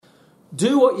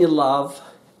Do what you love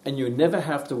and you'll never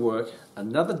have to work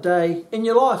another day in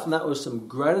your life. And that was some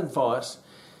great advice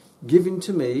given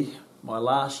to me my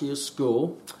last year's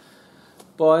school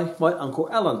by my Uncle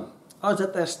Alan. I was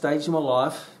at that stage in my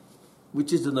life,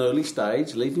 which is an early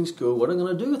stage, leaving school, what I'm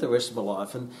going to do with the rest of my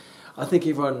life. And I think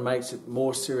everyone makes it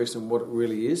more serious than what it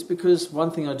really is, because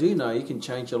one thing I do know, you can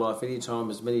change your life anytime,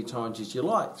 as many times as you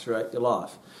like throughout your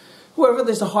life. However,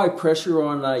 there's a high pressure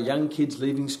on young kids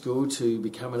leaving school to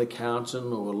become an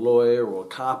accountant or a lawyer or a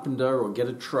carpenter or get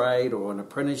a trade or an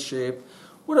apprenticeship,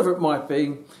 whatever it might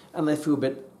be, and they feel a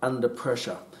bit under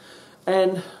pressure.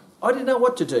 And I didn't know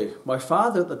what to do. My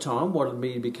father at the time wanted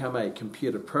me to become a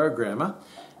computer programmer,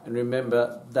 and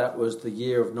remember that was the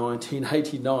year of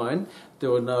 1989.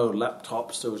 There were no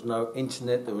laptops, there was no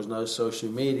internet, there was no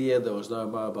social media, there was no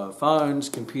mobile phones,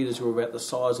 computers were about the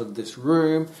size of this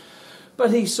room.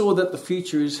 But he saw that the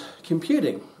future is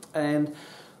computing, and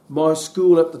my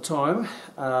school at the time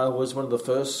was one of the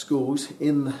first schools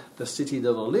in the city that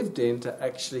I lived in to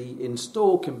actually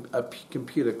install a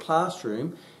computer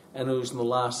classroom, and it was in the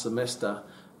last semester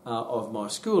of my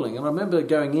schooling. And I remember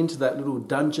going into that little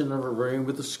dungeon of a room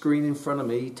with a screen in front of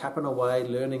me, tapping away,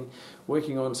 learning,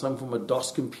 working on some form of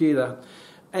DOS computer,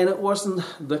 and it wasn't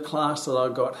the class that I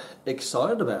got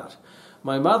excited about.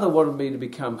 My mother wanted me to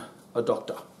become a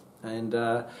doctor. And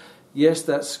yes,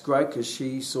 that's great, because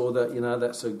she saw that,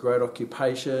 that's a great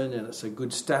occupation and it's a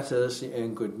good status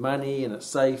and good money and it's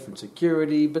safe and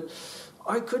security. But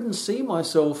I couldn't see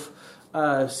myself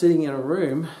sitting in a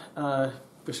room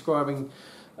prescribing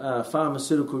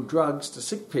pharmaceutical drugs to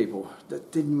sick people.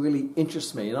 That didn't really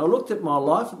interest me. And I looked at my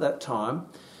life at that time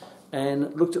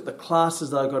and looked at the classes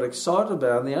that I got excited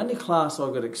about. And the only class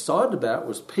I got excited about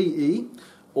was PE,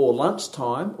 or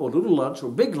lunchtime, or little lunch, or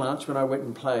big lunch when I went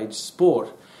and played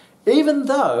sport. Even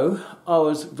though I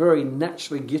was very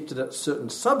naturally gifted at certain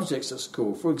subjects at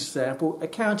school, for example,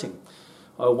 accounting.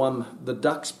 I won the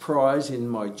Dux Prize in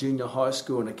my junior high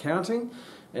school in accounting,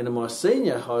 and in my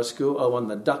senior high school I won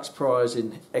the Dux Prize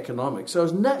in economics. So I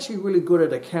was naturally really good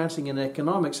at accounting and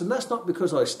economics, and that's not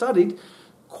because I studied.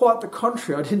 Quite the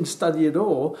contrary, I didn't study at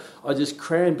all. I just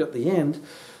crammed at the end.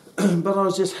 But I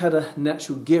just had a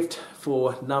natural gift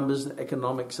for numbers and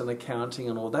economics and accounting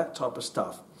and all that type of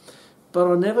stuff. But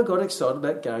I never got excited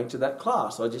about going to that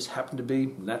class. I just happened to be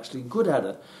naturally good at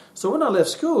it. So when I left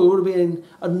school, it would have been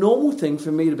a normal thing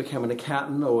for me to become an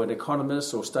accountant or an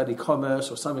economist or study commerce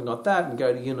or something like that and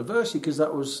go to university, because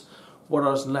that was what I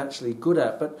was naturally good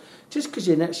at. But just because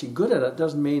you're naturally good at it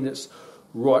doesn't mean it's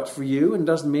right for you, and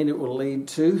doesn't mean it will lead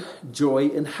to joy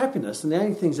and happiness. And the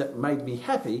only things that made me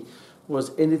happy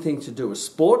was anything to do with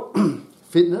sport,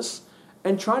 fitness,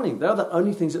 and training. They were the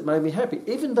only things that made me happy,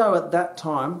 even though at that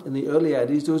time, in the early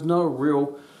 80s, there was no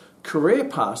real career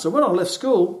path. So when I left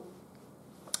school,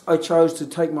 I chose to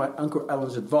take my Uncle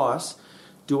Alan's advice: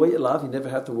 do what you love, you never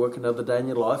have to work another day in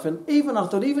your life. And I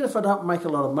thought, even if I don't make a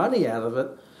lot of money out of it,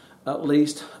 at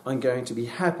least I'm going to be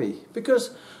happy.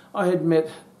 Because I had met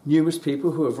numerous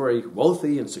people who were very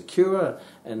wealthy and secure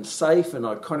and safe in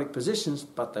iconic positions,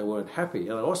 but they weren't happy.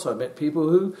 And I also met people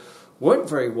who weren't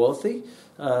very wealthy.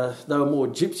 They were more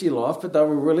gypsy life, but they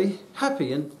were really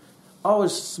happy. And I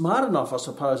was smart enough, I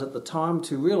suppose, at the time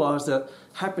to realise that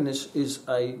happiness is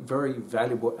a very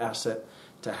valuable asset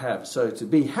to have. So to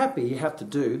be happy, you have to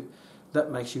do that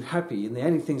makes you happy. And the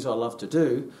only things I loved to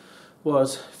do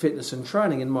was fitness and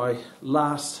training. In my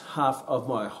last half of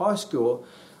my high school,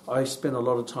 I spent a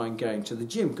lot of time going to the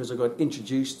gym, because I got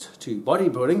introduced to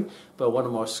bodybuilding by one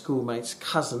of my schoolmates'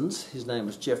 cousins. His name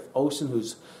was Jeff Olsen,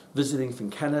 who's visiting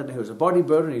from Canada, who was a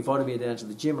bodybuilder, and he invited me down to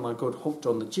the gym, and I got hooked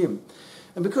on the gym.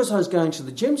 And because I was going to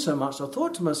the gym so much, I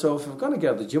thought to myself, if I'm going to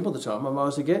go to the gym all the time, I might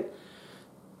as well get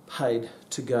paid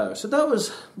to go. So that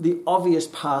was the obvious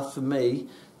path for me.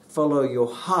 Follow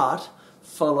your heart,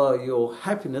 follow your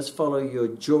happiness, follow your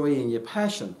joy and your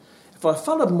passion. If I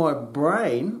followed my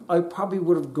brain, I probably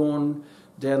would have gone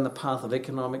down the path of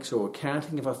economics or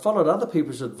accounting. If I followed other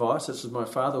people's advice, such as my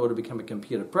father, I would have become a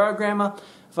computer programmer.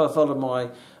 If I followed my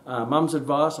mum's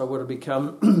advice, I would have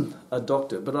become a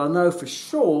doctor. But I know for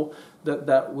sure that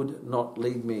that would not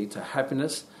lead me to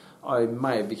happiness. I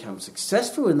may have become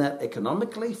successful in that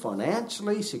economically,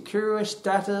 financially, secure,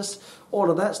 status, all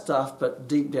of that stuff, but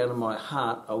deep down in my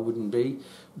heart, I wouldn't be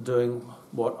doing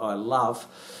what I love,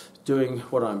 doing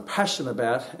what I'm passionate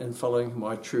about, and following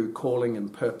my true calling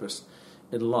and purpose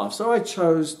in life. So I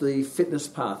chose the fitness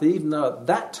path, even though at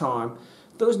that time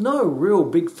there was no real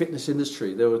big fitness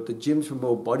industry. The gyms were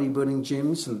more bodybuilding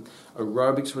gyms, and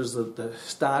aerobics was the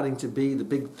starting to be the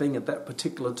big thing at that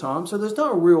particular time. So there's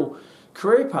no real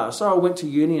career path. So I went to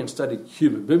uni and studied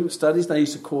human movement studies. They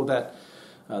used to call that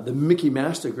the Mickey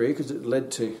Mouse degree because it led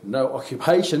to no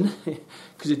occupation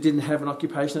because it didn't have an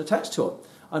occupation attached to it.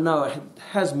 I know it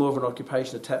has more of an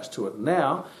occupation attached to it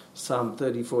now, some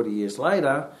 30, 40 years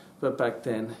later, but back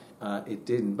then it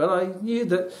didn't. But I knew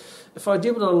that if I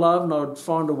did what I loved, I'd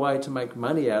find a way to make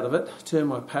money out of it, turn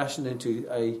my passion into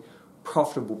a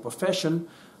profitable profession,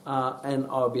 and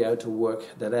I'll be able to work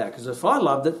that out. Because if I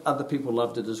loved it, other people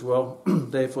loved it as well.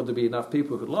 Therefore, there'd be enough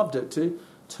people who loved it to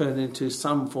turn into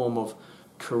some form of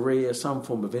career, some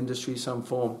form of industry, some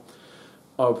form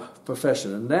of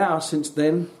profession. And now, since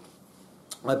then,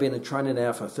 I've been a trainer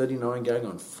now for 39, going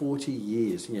on 40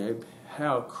 years. You know,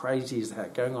 how crazy is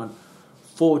that? Going on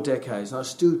 4 decades. And I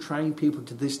still train people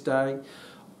to this day.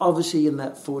 Obviously, in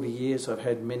that 40 years, I've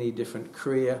had many different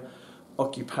career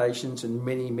occupations and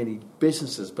many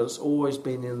businesses, but it's always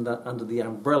been under the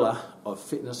umbrella of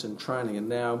fitness and training, and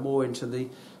now more into the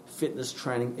fitness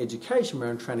training education, where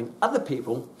I'm training other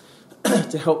people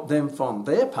to help them find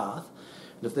their path.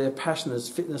 And if their passion is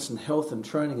fitness and health and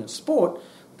training and sport,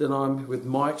 then I'm, with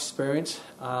my experience,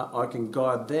 I can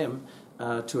guide them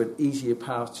to an easier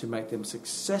path to make them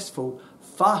successful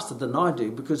faster than I do,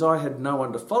 because I had no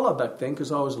one to follow back then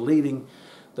because I was leading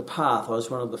the path. I was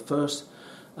one of the first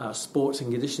sports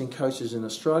and conditioning coaches in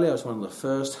Australia. I was one of the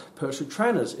first personal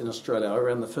trainers in Australia. I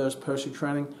ran the first personal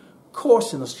training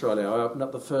course in Australia. I opened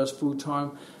up the first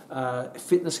full-time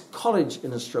fitness college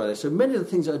in Australia. So many of the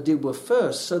things I did were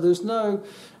first. So there's no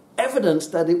evidence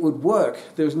that it would work.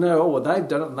 There's no, well, they've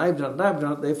done it and they've done it and they've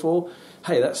done it, therefore,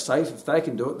 hey, that's safe. If they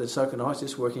can do it, then so can I.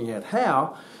 Just working out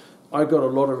how. I got a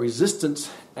lot of resistance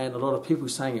and a lot of people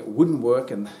saying it wouldn't work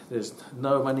and there's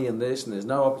no money in this and there's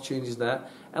no opportunities in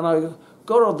that. And I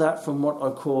got all that from what I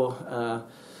call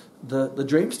the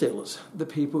dream stealers, the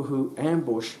people who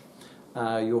ambush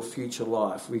your future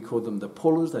life. We call them the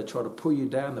pullers. They try to pull you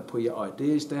down, they pull your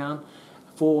ideas down.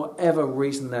 For whatever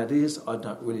reason that is, I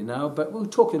don't really know, but we'll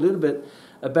talk a little bit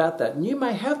about that. And you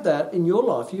may have that in your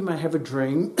life. You may have a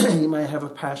dream, you may have a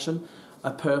passion,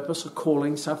 a purpose, a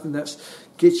calling, something that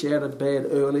gets you out of bed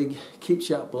early, keeps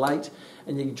you up late,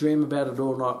 and you dream about it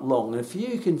all night long. And if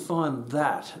you can find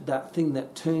that thing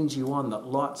that turns you on, that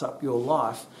lights up your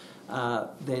life,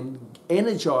 then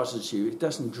energizes you, it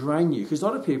doesn't drain you. Because a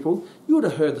lot of people, you would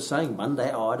have heard the saying,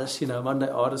 Monday-itis. You know,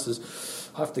 Monday-itis is,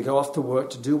 I have to go off to work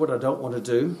to do what I don't want to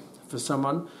do for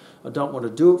someone I don't want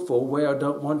to do it for, where I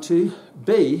don't want to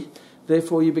be.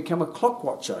 Therefore, you become a clock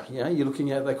watcher. You know, you're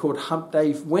looking at, they call it Hump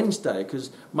Day Wednesday,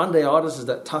 because Monday-itis is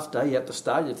that tough day you have to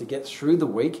start. You have to get through the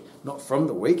week, not from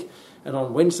the week. And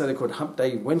on Wednesday, they call it Hump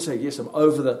Day Wednesday. Yes, I'm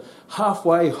over the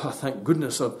halfway. Oh, thank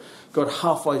goodness I've got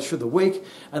halfway through the week.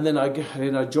 And then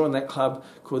I join that club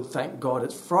called Thank God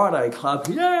It's Friday Club.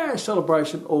 Yeah,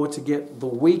 celebration, or to get the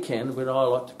weekend, when I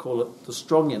like to call it the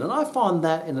strong end. And I find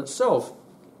that in itself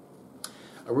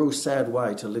a real sad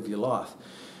way to live your life.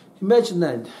 Imagine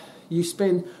that. You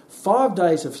spend 5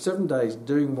 days of 7 days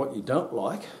doing what you don't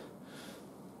like,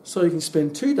 so you can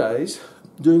spend 2 days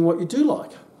doing what you do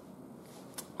like.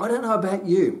 I don't know about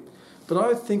you, but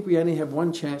I think we only have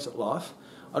one chance at life.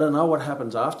 I don't know what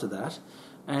happens after that.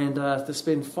 And to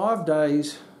spend 5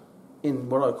 days in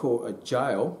what I call a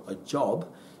jail, a job,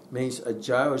 means a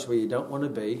jail is where you don't want to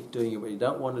be, doing what you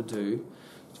don't want to do,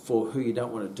 for who you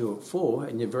don't want to do it for,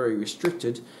 and you're very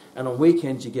restricted. And on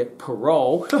weekends you get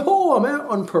parole. Oh, I'm out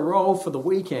on parole for the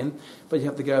weekend, but you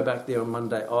have to go back there on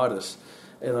Monday-itis.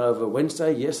 And over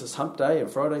Wednesday, yes, it's Hump Day, and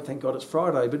Friday, thank God it's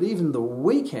Friday. But even the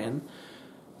weekend,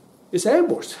 it's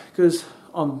ambushed, because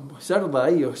on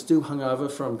Saturday you're still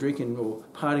hungover from drinking or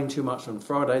partying too much on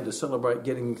Friday to celebrate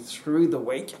getting through the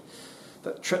week,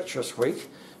 that treacherous week.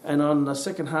 And on the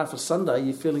second half of Sunday,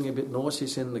 you're feeling a bit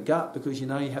nauseous in the gut because you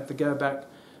know you have to go back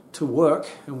to work,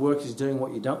 and work is doing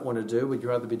what you don't want to do. Would you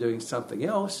rather be doing something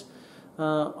else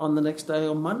on the next day,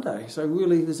 on Monday? So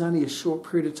really, there's only a short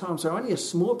period of time. So only a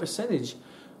small percentage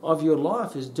of your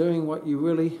life is doing what you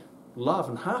really love,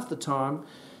 and half the time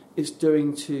it's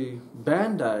doing to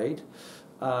band-aid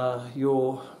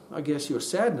your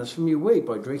sadness from your week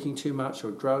by drinking too much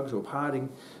or drugs or partying,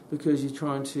 because you're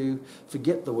trying to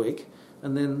forget the week.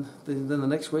 And then the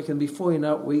next week, and before you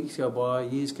know it, weeks go by,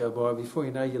 years go by, before you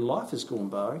know, your life has gone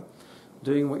by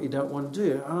doing what you don't want to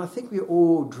do. And I think we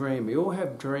all dream. We all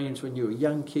have dreams when you're a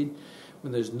young kid,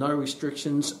 when there's no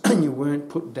restrictions and you weren't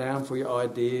put down for your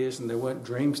ideas and there weren't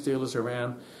dream stealers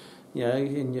around, you know,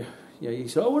 and you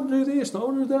say, I want to do this and I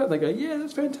want to do that. And they go, yeah,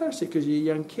 that's fantastic, because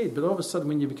you're a young kid. But all of a sudden,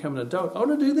 when you become an adult, I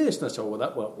want to do this. And they say, well,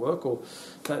 that won't work, or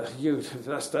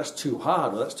that's too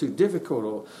hard, or that's too difficult,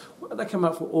 or they come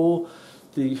up with all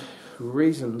the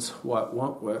reasons why it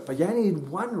won't work. But you only need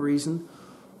one reason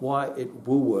why it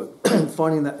will work,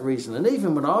 finding that reason. And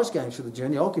even when I was going through the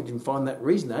journey, I didn't find that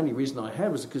reason. The only reason I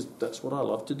had was because that's what I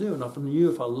love to do. And I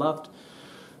knew if I loved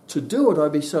to do it,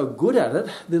 I'd be so good at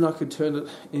it, then I could turn it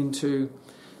into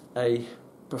a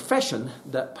profession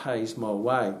that pays my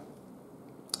way.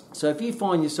 So if you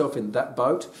find yourself in that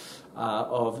boat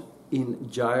of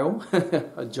in jail,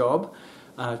 a job,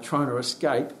 trying to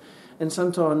escape, and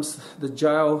sometimes the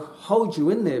jail holds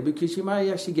you in there because you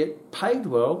may actually get paid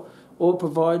well or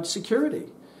provide security.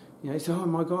 You say, oh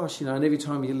my gosh, and every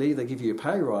time you leave they give you a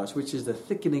pay rise, which is the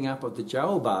thickening up of the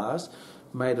jail bars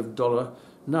made of dollar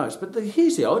notes. But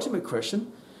here's the ultimate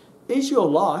question. Is your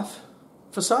life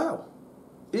for sale?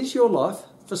 Is your life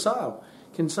for sale?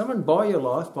 Can someone buy your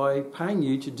life by paying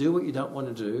you to do what you don't want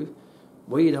to do,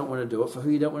 where you don't want to do it, for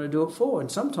who you don't want to do it for?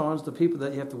 And sometimes the people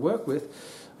that you have to work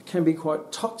with can be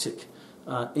quite toxic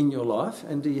in your life.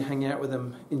 And do you hang out with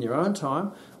them in your own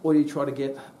time, or do you try to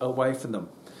get away from them?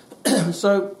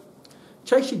 So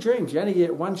chase your dreams. You only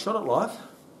get one shot at life.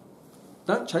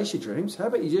 Don't chase your dreams. How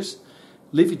about you just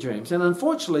live your dreams? And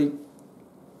unfortunately,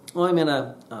 I'm in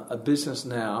a business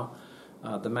now,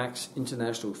 the Max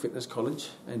International Fitness College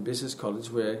and Business College,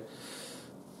 where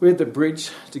we're the bridge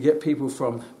to get people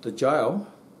from the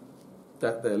jail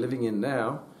that they're living in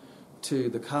now to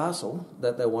the castle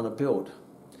that they want to build.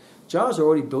 Jails are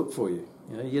already built for you.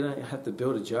 You don't have to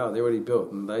build a jail. They're already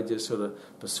built, and they just sort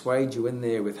of persuade you in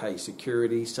there with, hey,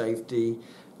 security, safety,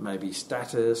 maybe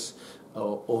status,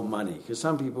 or money. Because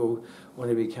some people want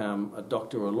to become a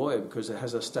doctor or a lawyer because it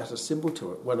has a status symbol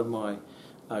to it. One of my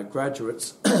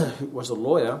graduates was a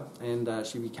lawyer, and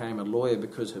she became a lawyer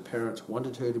because her parents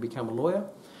wanted her to become a lawyer.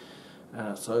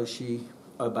 So she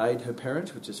obeyed her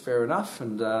parents, which is fair enough,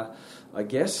 and I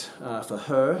guess for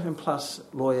her, and plus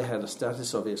lawyer had a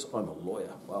status of, yes, I'm a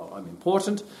lawyer, well, I'm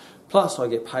important, plus I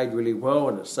get paid really well,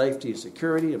 and it's safety and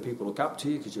security, and people look up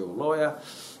to you because you're a lawyer,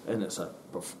 and it's a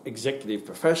executive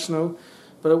professional.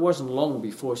 But it wasn't long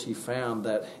before she found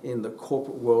that in the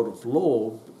corporate world of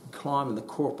law, climbing the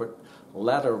corporate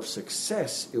ladder of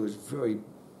success, it was very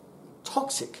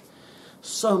toxic.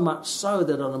 So much so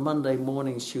that on a Monday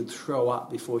morning she would throw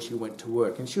up before she went to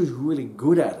work. And she was really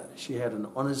good at it. She had an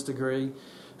honours degree.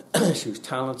 She was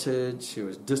talented. She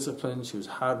was disciplined. She was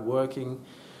hardworking.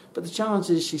 But the challenge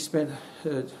is she spent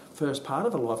her first part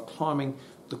of her life climbing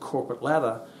the corporate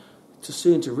ladder to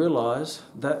soon to realise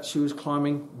that she was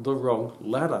climbing the wrong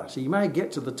ladder. So you may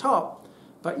get to the top,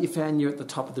 but you found you're at the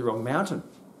top of the wrong mountain.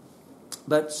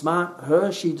 But smart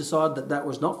her, she decided that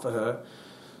was not for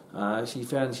her. She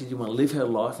found she didn't want to live her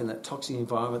life in that toxic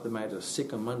environment that made her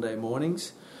sick on Monday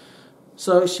mornings.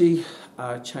 So she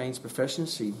changed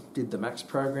professions. She did the MAX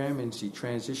program and she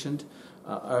transitioned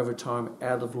over time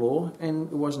out of law.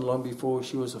 And it wasn't long before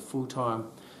she was a full-time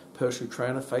personal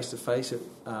trainer, face-to-face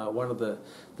at one of the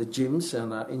gyms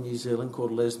in New Zealand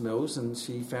called Les Mills. And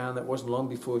she found that it wasn't long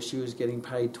before she was getting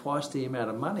paid twice the amount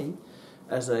of money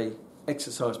as a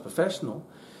exercise professional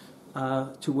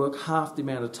to work half the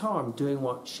amount of time doing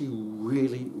what she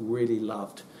really, really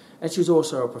loved. And she was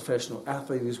also a professional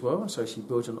athlete as well, so she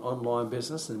built an online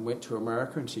business and went to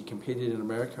America, and she competed in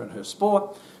America in her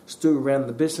sport, still ran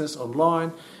the business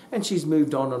online, and she's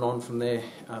moved on and on from there,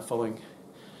 following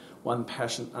one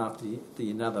passion after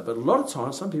the another. But a lot of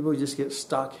times, some people just get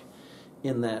stuck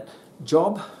in that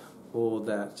job or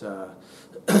that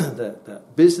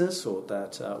that business or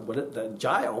that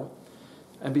jail,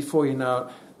 and before you know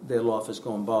it, their life has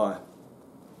gone by.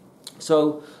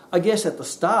 So I guess at the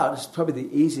start, it's probably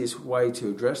the easiest way to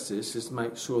address this is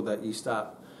make sure that you start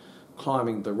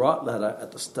climbing the right ladder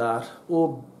at the start,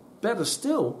 or better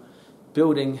still,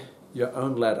 building your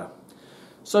own ladder.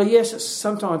 So yes,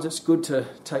 sometimes it's good to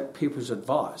take people's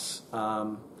advice,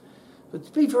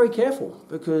 but be very careful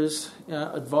because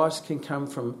advice can come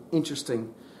from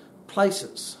interesting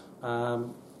places.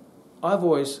 I've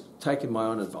always taken my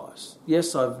own advice.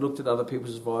 Yes, I've looked at other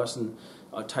people's advice and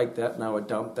I take that, no, I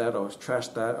dump that, I trash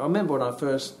that. I remember when I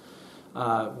first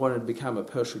wanted to become a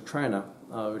personal trainer,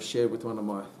 I was shared with one of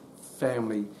my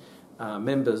family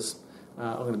members,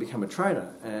 I'm going to become a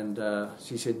trainer. And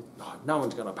she said, oh, no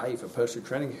one's going to pay for personal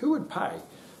training. Who would pay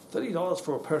 $30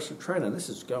 for a personal trainer? And this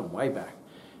is going way back.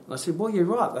 And I said, well, you're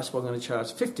right, that's why I'm going to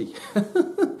charge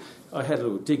 $50. I had a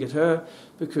little dig at her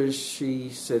because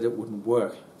she said it wouldn't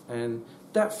work. And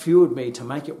that fueled me to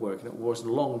make it work. And it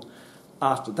wasn't long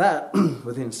after that,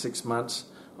 within 6 months,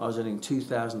 I was earning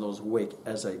 $2,000 a week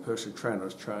as a personal trainer. I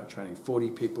was training 40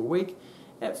 people a week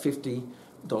at $50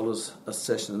 a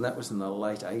session, and that was in the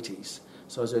late 80s.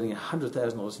 So I was earning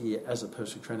 $100,000 a year as a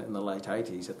personal trainer in the late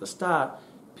 80s. At the start,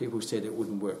 people said it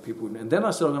wouldn't work. And then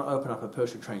I said, I'm going to open up a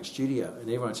personal training studio. And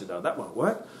everyone said, oh, that won't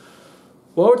work.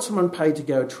 Why would someone pay to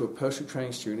go to a personal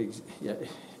training studio,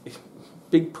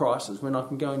 big prices, when I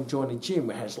can go and join a gym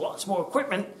which has lots more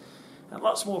equipment and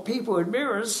lots more people and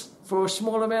mirrors for a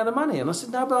small amount of money? And I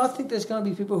said, no, but I think there's going to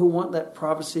be people who want that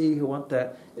privacy, who want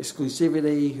that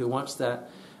exclusivity, who wants that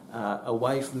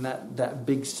away from that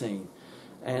big scene.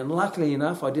 And luckily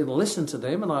enough, I didn't listen to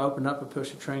them, and I opened up a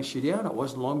personal training studio, and it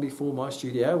wasn't long before my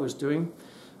studio was doing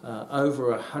over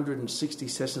 160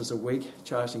 sessions a week,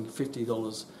 charging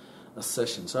 $50 a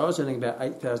session. So I was earning about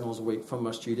 $8,000 a week from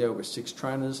my studio with 6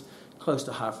 trainers, close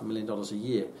to $500,000 a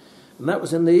year. And that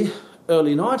was in the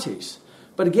early 90s.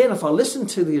 But again, if I listened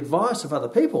to the advice of other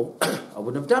people, I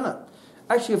wouldn't have done it.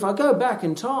 Actually, if I go back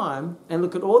in time and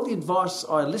look at all the advice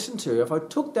I listened to, if I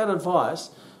took that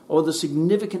advice, or the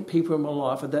significant people in my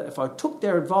life, that if I took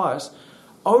their advice,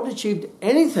 I would have achieved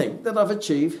anything that I've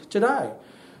achieved today.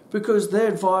 Because their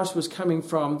advice was coming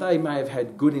from, they may have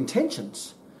had good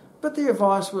intentions, but their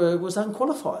advice was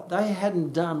unqualified. They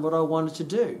hadn't done what I wanted to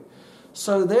do.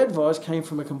 So their advice came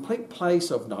from a complete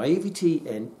place of naivety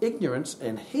and ignorance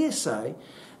and hearsay,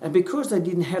 and because they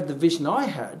didn't have the vision I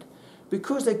had,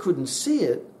 because they couldn't see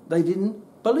it, they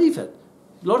didn't believe it.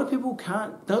 A lot of people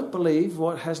don't believe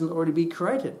what hasn't already been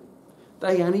created.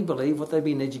 They only believe what they've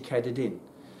been educated in.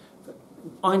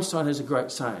 Einstein has a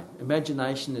great saying,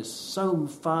 imagination is so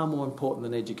far more important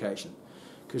than education,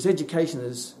 because education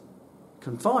is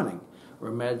confining, or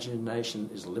imagination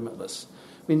is limitless.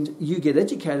 I mean, you get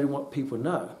educated in what people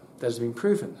know. That has been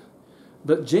proven.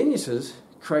 But geniuses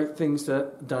create things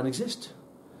that don't exist.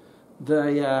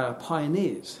 They are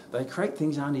pioneers. They create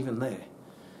things that aren't even there.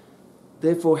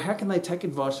 Therefore, how can they take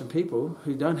advice from people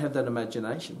who don't have that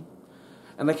imagination?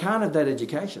 And they can't have that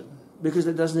education because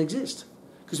it doesn't exist.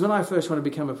 Because when I first wanted to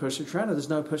become a personal trainer, there's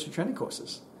no personal training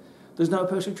courses. There's no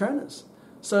personal trainers.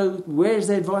 So where does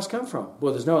their advice come from?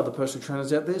 Well, there's no other personal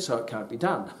trainers out there, so it can't be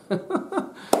done.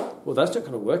 Well, that's not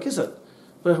going to work, is it?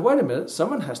 But wait a minute,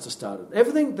 someone has to start it.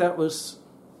 Everything that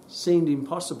seemed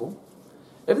impossible,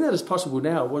 everything that is possible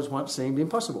now was once seemed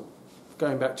impossible.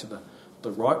 Going back to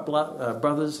the Wright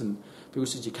brothers, and people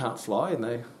said you can't fly, and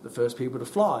they're the first people to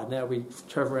fly. Now we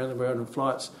travel around the world in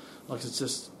flights like it's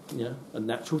just a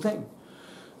natural thing.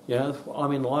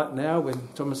 I'm in light now when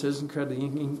Thomas Edison created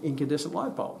the incandescent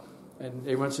light bulb, and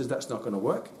everyone says that's not going to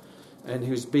work. And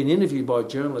he was being interviewed by a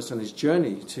journalist on his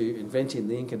journey to inventing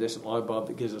the incandescent light bulb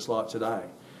that gives us light today.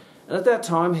 And at that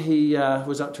time, he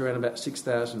was up to around about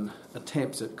 6,000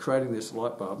 attempts at creating this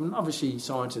light bulb. And obviously,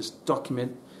 scientists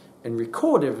document and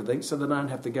record everything so they don't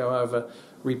have to go over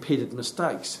repeated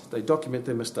mistakes. They document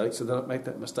their mistakes so they don't make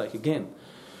that mistake again.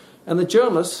 And the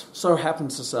journalist so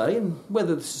happens to say, and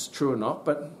whether this is true or not,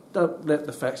 but don't let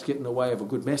the facts get in the way of a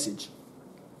good message.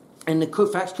 And the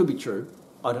facts could be true.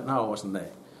 I don't know, I wasn't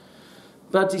there.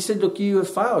 But he said, look, you have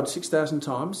failed 6,000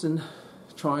 times in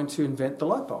trying to invent the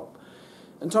light bulb.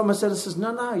 And Thomas Edison says,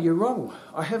 no, you're wrong.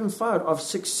 I haven't failed. I've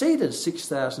succeeded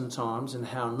 6,000 times in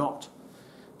how not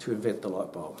to invent the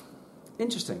light bulb.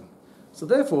 Interesting. So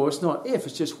therefore, it's not if,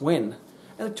 it's just when.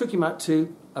 And it took him up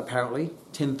to, apparently,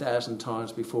 10,000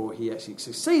 times before he actually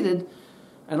succeeded.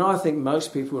 And I think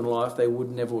most people in life, they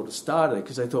would never would have started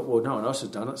because they thought, well, no one else has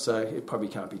done it, so it probably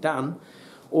can't be done.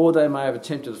 Or they may have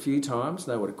attempted a few times,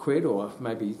 they would have quit, or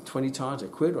maybe 20 times they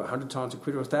quit, or 100 times they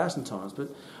quit, or 1,000 times.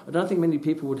 But I don't think many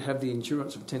people would have the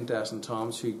endurance of 10,000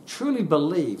 times who truly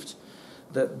believed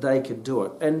that they could do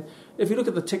it. And if you look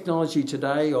at the technology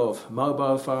today of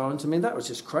mobile phones, I mean, that was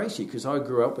just crazy because I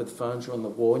grew up with phones on the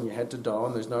wall and you had to dial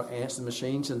and there's no answer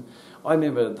machines. And I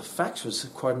remember the fax was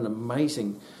quite an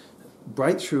amazing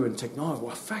breakthrough in technology.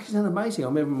 Well, fax is amazing. I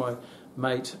remember my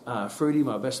mate, Fruity,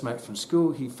 my best mate from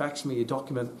school, he faxed me a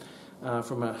document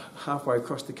from halfway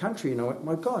across the country, and I went,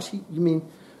 my gosh, you mean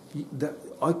that?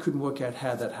 I couldn't work out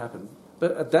how that happened.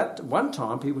 But at that one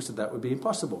time, people said that would be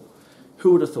impossible.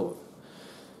 Who would have thought?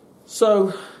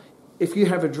 So if you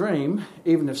have a dream,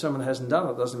 even if someone hasn't done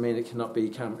it, doesn't mean it cannot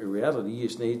become a reality. You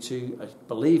just need to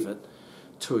believe it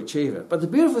to achieve it. But the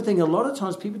beautiful thing, a lot of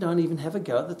times people don't even have a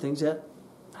go at the things that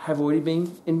have already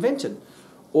been invented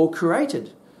or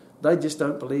created. They just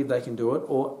don't believe they can do it,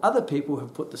 or other people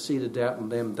have put the seed of doubt in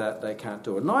them that they can't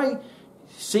do it. And I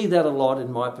see that a lot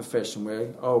in my profession,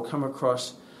 where I'll come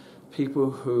across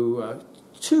people who are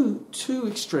two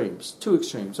extremes.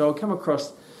 I'll come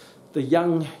across the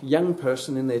young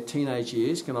person in their teenage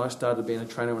years, and I started being a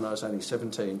trainer when I was only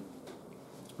 17,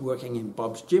 working in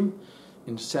Bob's Gym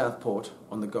in Southport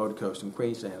on the Gold Coast in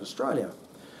Queensland, Australia.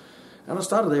 And I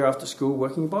started there after school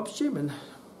working in Bob's Gym, and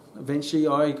eventually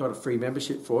I got a free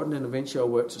membership for it, and then eventually I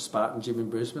worked at Spartan Gym in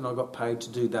Brisbane. I got paid to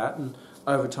do that, and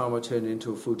over time I turned it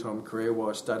into a full-time career while I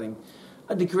was studying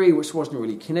a degree which wasn't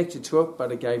really connected to it,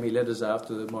 but it gave me letters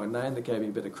after my name that gave me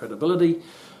a bit of credibility,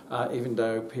 even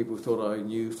though people thought I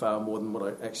knew far more than what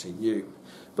I actually knew.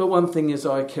 But one thing is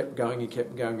I kept going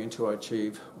until I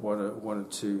achieved what I wanted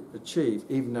to achieve.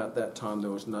 Even at that time,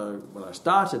 when I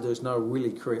started, there was no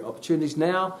really career opportunities.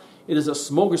 Now, it is a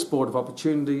smorgasbord of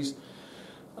opportunities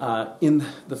in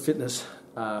the fitness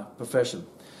profession.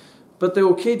 But there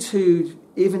were kids who,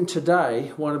 even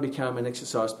today, want to become an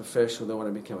exercise professional. They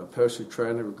want to become a personal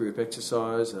trainer, a group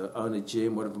exercise, own a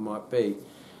gym, whatever it might be.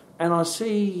 And I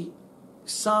see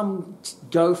some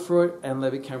go for it and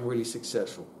they become really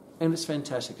successful. And it's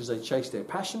fantastic because they chase their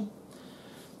passion,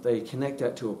 they connect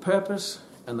that to a purpose,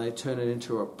 and they turn it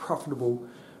into a profitable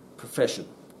profession.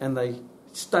 And they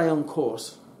stay on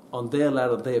course on their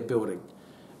ladder they're building,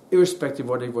 irrespective of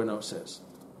what everyone else says.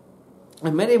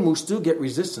 And many of them will still get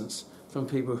resistance from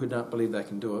people who don't believe they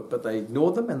can do it, but they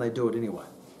ignore them and they do it anyway.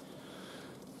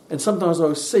 And sometimes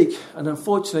they'll seek, and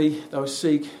unfortunately they'll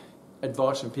seek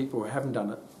advice from people who haven't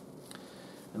done it,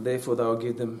 and therefore they'll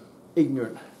give them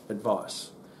ignorant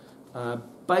advice.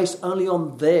 Based only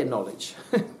on their knowledge.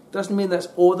 Doesn't mean that's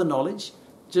all the knowledge,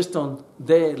 just on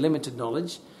their limited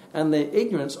knowledge and their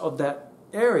ignorance of that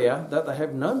area that they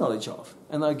have no knowledge of.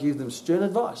 And they'll give them stern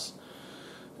advice.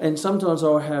 And sometimes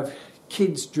I'll have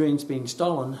kids' dreams being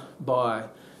stolen by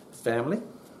family,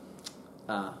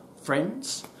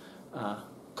 friends,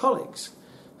 colleagues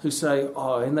who say,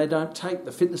 and they don't take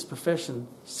the fitness profession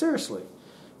seriously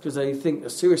because they think a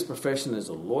serious profession is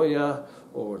a lawyer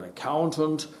or an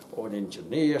accountant or an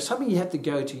engineer, something you have to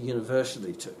go to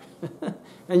university to.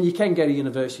 And you can go to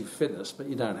university for fitness, but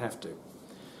you don't have to.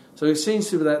 So it seems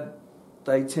to be that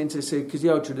they tend to say, because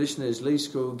the old tradition is leave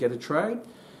school, get a trade,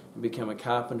 and become a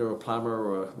carpenter or a plumber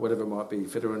or whatever it might be,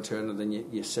 fitter and turner, then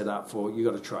you're set up for, you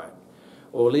got a trade.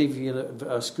 Or leave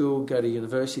school, go to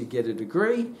university, get a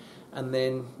degree, and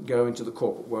then go into the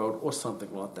corporate world or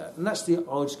something like that. And that's the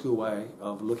old school way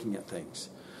of looking at things.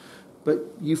 But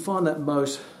you find that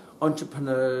most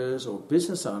entrepreneurs or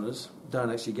business owners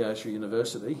don't actually go through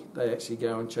university. They actually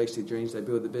go and chase their dreams, they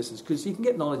build their business. Because you can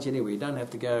get knowledge anywhere. You don't have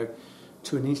to go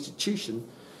to an institution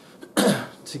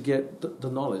to get the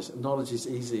knowledge. Knowledge is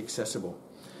easily accessible.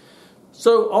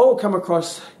 So I'll come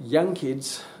across young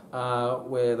kids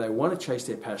where they want to chase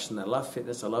their passion. They love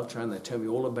fitness, they love training, they tell me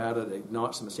all about it. It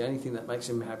ignites them. It's the only thing that makes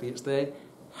them happy. It's their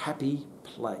happy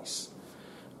place.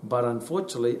 But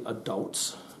unfortunately,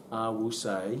 adults will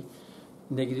say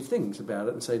negative things about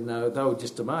it and say, no, they'll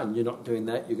just demand, you're not doing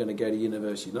that, you're going to go to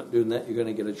university. You're not doing that, you're going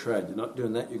to get a trade. You're not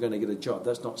doing that, you're going to get a job.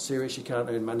 That's not serious, you can't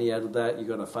earn money out of that, you're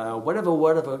going to fail,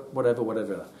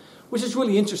 whatever. Which is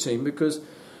really interesting because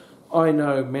I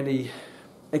know many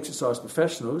exercise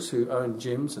professionals who own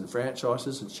gyms and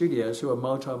franchises and studios who are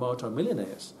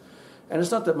multi-millionaires. And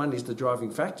it's not that money's the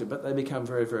driving factor, but they become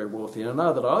very, very wealthy. And I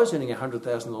know that I was earning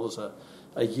 $100,000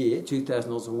 a year,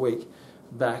 $2,000 a week,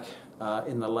 back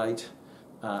in the late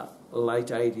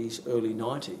 80s, early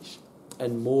 90s,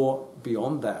 and more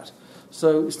beyond that.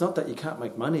 So it's not that you can't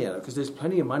make money out of it, because there's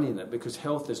plenty of money in it, because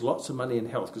health, there's lots of money in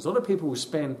health. Because a lot of people will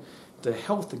spend their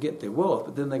health to get their wealth,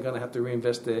 but then they're going to have to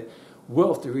reinvest their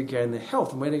wealth to regain their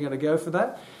health. And where are they going to go for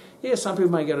that? Yeah, some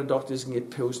people may go to doctors and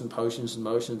get pills and potions and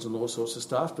motions and all sorts of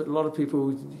stuff, but a lot of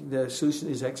people, their solution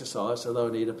is exercise, so they'll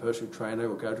need a personal trainer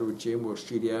or go to a gym or a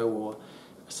studio or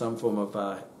some form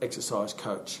of exercise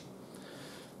coach.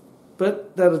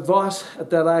 But that advice at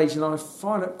that age, and I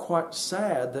find it quite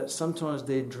sad that sometimes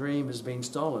their dream has been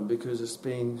stolen because it's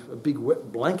been a big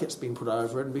wet blanket's been put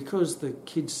over it, and because the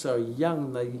kid's so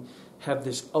young, they have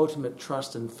this ultimate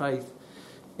trust and faith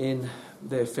in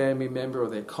their family member or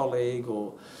their colleague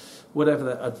or whatever,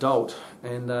 the adult,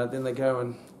 and then they go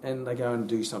and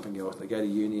do something else. They go to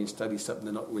uni and study something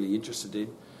they're not really interested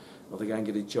in, or they go and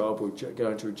get a job or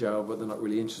go into a job but they're not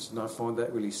really interested. And I find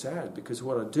that really sad, because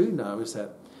what I do know is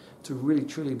that to really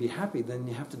truly be happy, then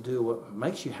you have to do what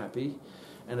makes you happy,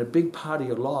 and a big part of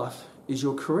your life is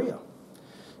your career,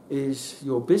 is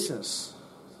your business,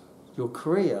 your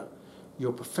career,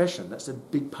 your profession. That's a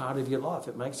big part of your life.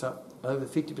 It makes up over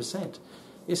 50%.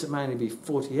 Yes, it may only be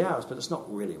 40 hours, but it's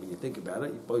not really when you think about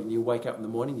it. When you wake up in the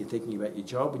morning, you're thinking about your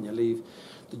job. When you leave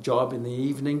the job in the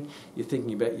evening, you're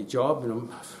thinking about your job. And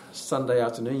on Sunday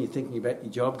afternoon, you're thinking about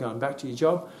your job, going back to your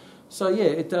job. So yeah,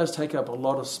 it does take up a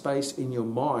lot of space in your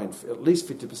mind, at least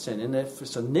 50%. And if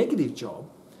it's a negative job,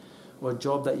 or a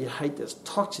job that you hate, that's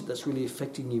toxic, that's really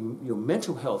affecting your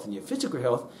mental health and your physical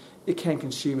health, it can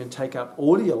consume and take up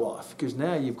all of your life, because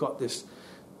now you've got this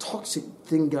toxic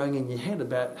thing going in your head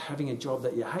about having a job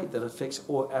that you hate that affects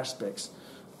all aspects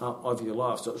of your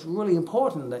life. So it's really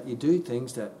important that you do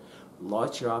things that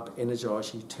light you up,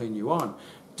 energise you, turn you on.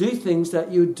 Do things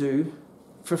that you do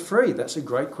for free. That's a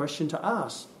great question to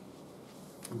ask.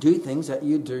 Do things that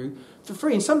you do for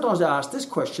free. And sometimes I ask this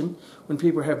question when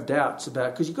people have doubts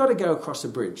about, because you've got to go across a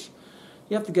bridge.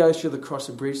 You have to go through the cross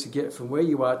a bridge to get from where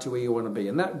you are to where you want to be.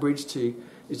 And that bridge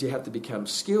is you have to become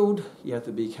skilled, you have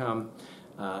to become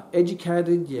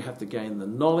educated, you have to gain the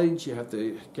knowledge, you have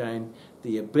to gain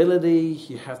the ability,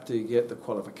 you have to get the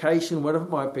qualification, whatever it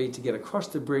might be to get across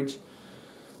the bridge.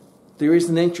 There is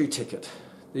an entry ticket.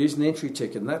 There is an entry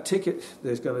ticket. And that ticket,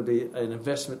 there's going to be an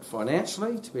investment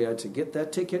financially to be able to get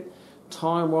that ticket,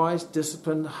 time-wise,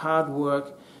 discipline, hard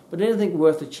work. But anything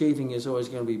worth achieving is always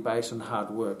going to be based on hard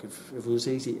work. If it was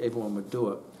easy, everyone would do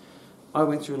it. I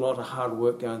went through a lot of hard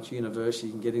work going to university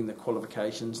and getting the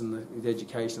qualifications and the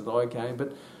education that I gained,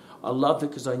 but I loved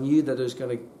it because I knew that it was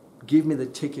going to give me the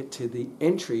ticket to the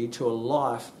entry to a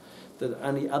life that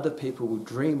only other people would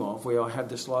dream of, where I had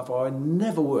this life. I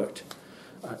never worked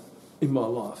in my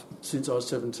life since I was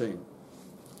 17.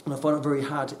 And I find it very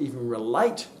hard to even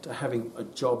relate to having a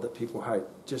job that people hate,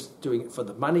 just doing it for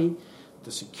the money,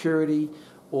 the security,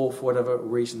 or for whatever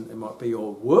reason it might be,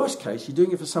 or worst case, you're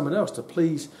doing it for someone else, to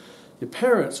please your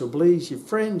parents, or please your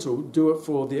friends, or do it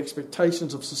for the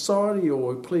expectations of society,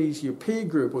 or please your peer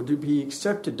group, or to be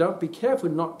accepted. Don't be careful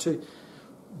not to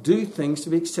do things to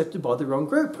be accepted by the wrong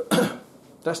group.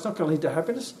 That's not going to lead to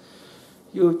happiness.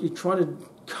 You're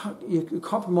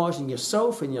compromising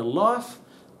yourself and your life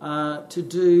to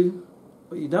do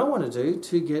what you don't want to do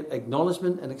to get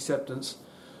acknowledgement and acceptance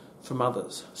from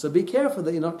others. So be careful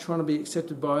that you're not trying to be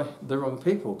accepted by the wrong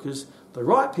people, because the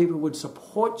right people would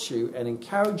support you and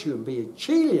encourage you and be a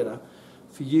cheerleader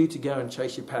for you to go and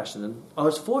chase your passion. And I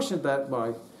was fortunate that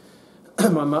my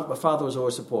father was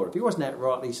always supportive. He wasn't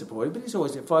outrightly supportive, but he's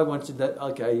always, if I wanted that,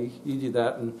 okay, you do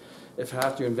that, and if I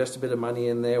have to invest a bit of money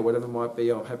in there, whatever it might be,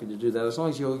 I'm happy to do that, as long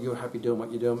as you're happy doing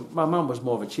what you're doing. My mum was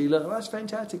more of a cheerleader. Oh, that's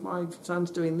fantastic, my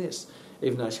son's doing this.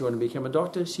 Even though she wanted to become a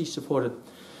doctor, she supported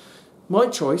my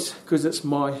choice because it's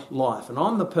my life. And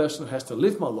I'm the person who has to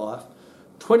live my life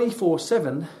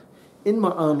 24/7 in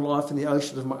my own life in the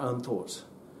ocean of my own thoughts.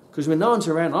 Because when no one's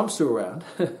around, I'm still around.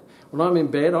 When I'm in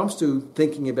bed, I'm still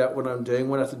thinking about what I'm doing,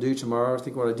 what I have to do tomorrow, I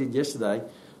think what I did yesterday.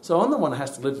 So I'm the one who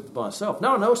has to live it by myself.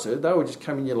 No one else did. They would just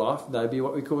come in your life. They'd be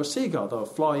what we call a seagull. They'll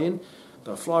fly in,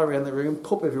 they'll fly around the room,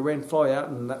 poop everywhere and fly out,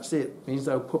 and that's it. It means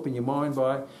they'll poop in your mind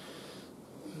by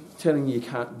telling you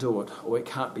can't do it, or it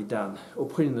can't be done, or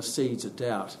putting the seeds of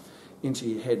doubt into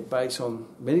your head based on,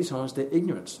 many times, their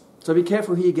ignorance. So be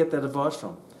careful who you get that advice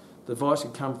from. The advice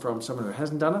could come from someone who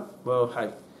hasn't done it. Well,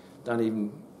 hey, don't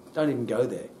even go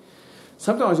there.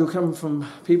 Sometimes it'll come from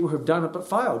people who've done it but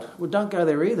failed. Well, don't go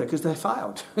there either, because they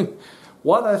failed.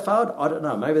 Why they failed, I don't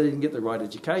know. Maybe they didn't get the right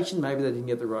education. Maybe they didn't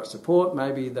get the right support.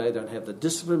 Maybe they don't have the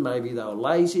discipline. Maybe they were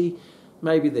lazy.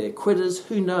 Maybe they're quitters.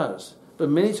 Who knows? But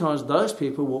many times those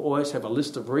people will always have a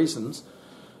list of reasons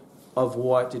of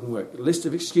why it didn't work. A list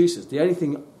of excuses. The only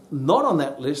thing not on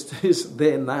that list is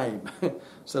their name.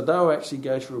 So they'll actually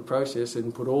go through a process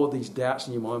and put all these doubts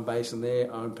in your mind based on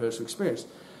their own personal experience.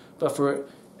 But for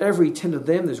every 10 of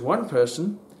them, there's one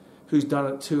person who's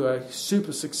done it to a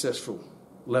super successful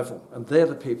level. And they're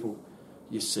the people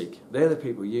you seek. They're the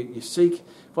people you seek.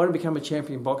 If I want to become a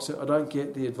champion boxer, I don't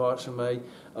get the advice from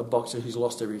a boxer who's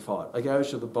lost every fight. I go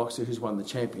to the boxer who's won the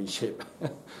championship.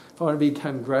 If I want to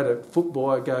become great at football,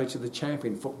 I go to the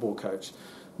champion football coach,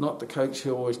 not the coach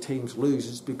who always teams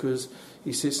loses because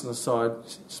he sits on the side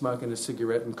smoking a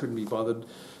cigarette and couldn't be bothered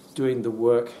doing the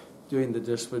work, doing the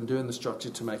discipline, doing the structure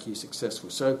to make you successful.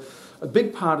 So a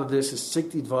big part of this is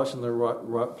seek the advice in the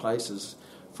right places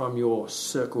from your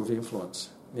circle of influence.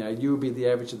 You know, you will be the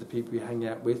average of the people you hang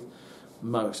out with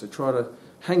most. So try to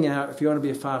hang out. If you want to be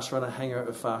a fast runner, hang out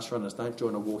with fast runners. Don't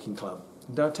join a walking club.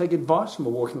 And don't take advice from a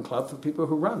walking club for people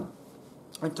who run.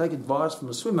 Don't take advice from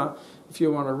a swimmer if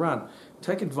you want to run.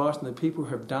 Take advice from the people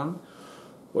who have done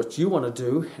what you want to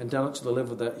do and done it to the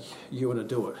level that you want to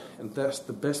do it. And that's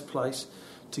the best place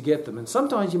to get them. And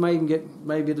sometimes you may even get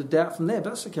maybe a doubt from there,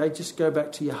 but that's okay. Just go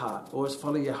back to your heart. Always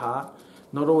follow your heart.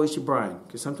 Not always your brain,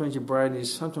 because sometimes your brain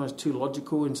is sometimes too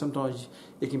logical and sometimes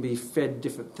it can be fed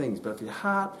different things. But if your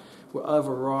heart will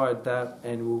override that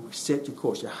and will set your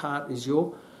course, your heart is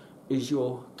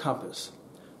your compass.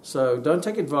 So don't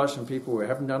take advice from people who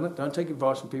haven't done it. Don't take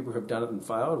advice from people who have done it and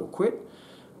failed or quit.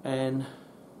 And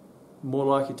more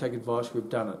likely take advice who have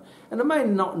done it. And it may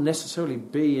not necessarily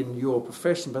be in your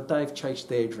profession, but they've chased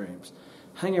their dreams.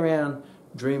 Hang around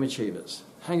dream achievers.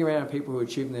 Hang around people who are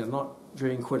achieving, they're not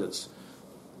dream quitters.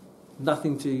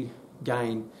 Nothing to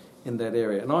gain in that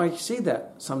area. And I see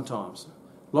that sometimes,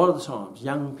 a lot of the times,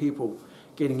 young people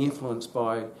getting influenced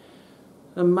by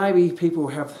And maybe people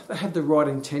have the right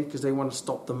intent because they want to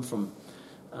stop them from,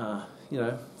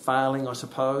 failing, I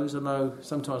suppose. I know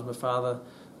sometimes my father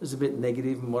was a bit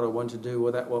negative in what I wanted to do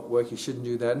or what work you shouldn't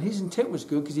do that. And his intent was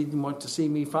good because he didn't want to see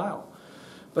me fail.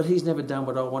 But he's never done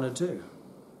what I want to do.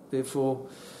 Therefore,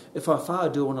 if I fail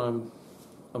doing what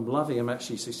I'm loving, I'm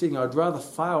actually succeeding. I'd rather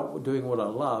fail doing what I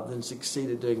love than succeed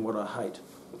at doing what I hate.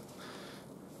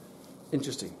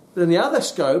 Interesting. Then the other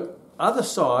scope, other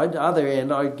side, other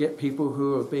end, I get people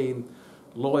who have been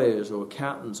lawyers or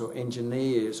accountants or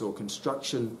engineers or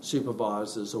construction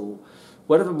supervisors or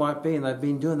whatever it might be, and they've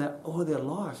been doing that all their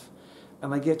life.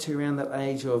 And they get to around that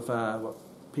age of what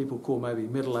people call maybe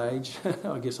middle age.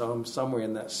 I guess I'm somewhere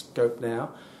in that scope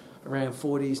now, around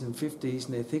 40s and 50s,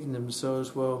 and they're thinking to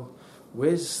themselves, well,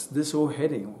 where's this all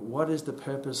heading? What is the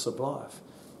purpose of life?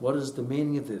 What is the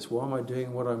meaning of this? Why am I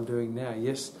doing what I'm doing now?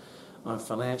 Yes, I'm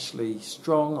financially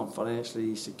strong, I'm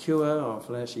financially secure, I'm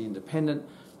financially independent,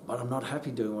 but I'm not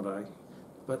happy doing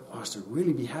but I used to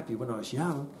really be happy when I was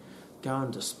young,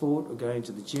 going to sport or going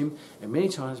to the gym. And many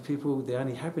times people, their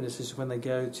only happiness is when they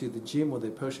go to the gym or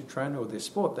their personal trainer or their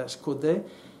sport. That's called their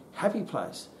happy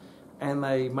place. And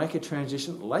they make a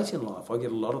transition late in life. I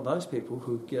get a lot of those people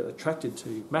who get attracted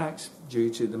to Max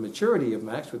due to the maturity of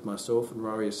Max with myself and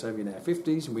Rory are saving in our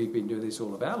 50s, and we've been doing this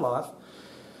all of our life.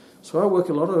 So I work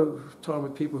a lot of time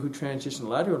with people who transition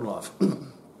later in life.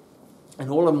 And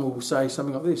all of them will say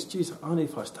something like this: geez, only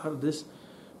if I started this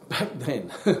back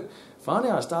then. If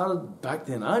only I started back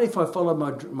then. Only if I followed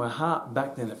my heart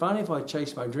back then. If only if I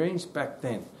chased my dreams back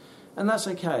then. And that's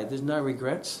okay. There's no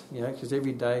regrets, because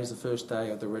every day is the first day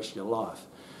of the rest of your life.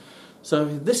 So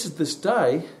this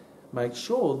day. Make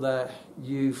sure that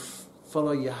you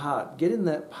follow your heart. Get in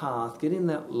that path. Get in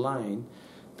that lane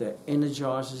that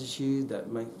energizes you,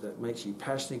 that makes you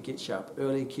passionate, gets you up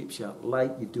early, keeps you up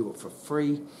late. You do it for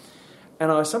free.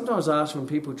 And I sometimes ask when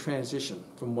people transition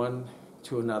from one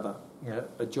to another,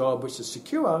 a job which is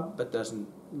secure but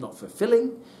not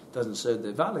fulfilling, doesn't serve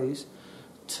their values,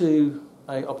 to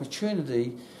an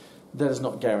opportunity that is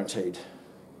not guaranteed.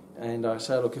 And I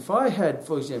say, look, if I had,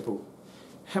 for example,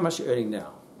 how much are you earning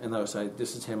now? And they'll say,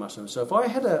 this is how much. So if I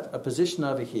had a position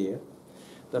over here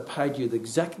that paid you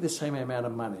exactly the same amount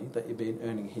of money that you've been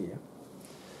earning here,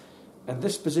 and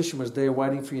this position was there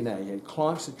waiting for you now, you had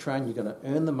clients to train, you're going to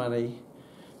earn the money,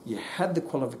 you had the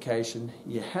qualification,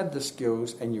 you had the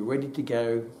skills, and you're ready to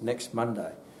go next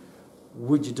Monday,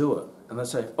 would you do it? And they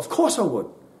say, of course I would.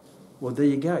 Well, there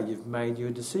you go. You've made your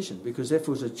decision. Because if it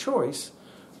was a choice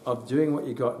of doing what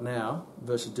you got now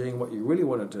versus doing what you really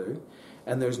want to do,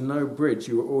 and there's no bridge,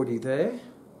 you were already there,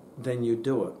 then you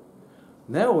do it.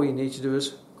 Now all you need to do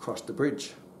is cross the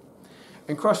bridge.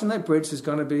 And crossing that bridge is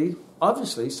going to be,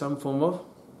 obviously, some form of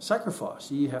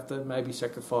sacrifice. You have to maybe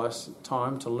sacrifice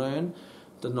time to learn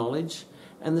the knowledge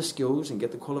and the skills and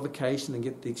get the qualification and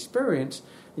get the experience.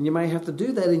 And you may have to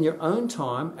do that in your own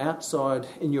time, outside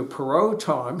in your parole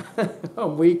time,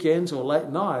 on weekends or late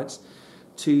nights,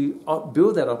 to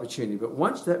build that opportunity. But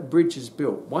once that bridge is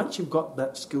built, once you've got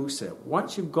that skill set,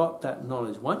 once you've got that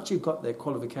knowledge, once you've got that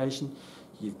qualification,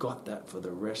 you've got that for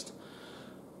the rest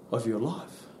of your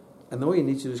life. And all you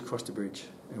need to do is cross the bridge.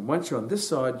 And once you're on this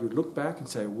side, you look back and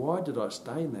say, why did I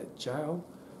stay in that jail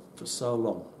for so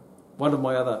long? One of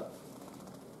my other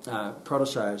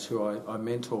proteges who I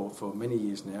mentor for many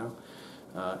years now,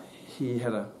 he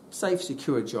had a safe,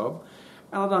 secure job,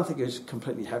 and I don't think he was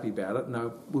completely happy about it.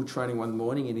 No, we were training one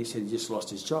morning and he said he just lost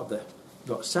his job. They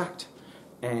got sacked.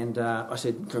 And I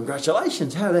said,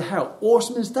 congratulations, how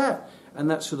awesome is that? And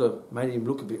that sort of made him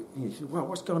look a bit, he said, wow,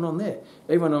 what's going on there?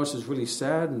 Everyone else is really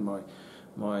sad, and my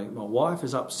wife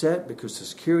is upset because the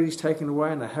security's taken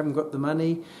away and they haven't got the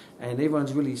money, and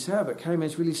everyone's really sad, but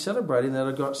Cayman's really celebrating that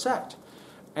I got sacked.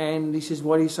 And he says,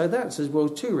 why do you say that? I says, well,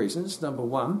 two reasons. Number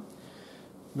one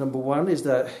is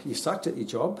that you sucked at your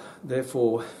job,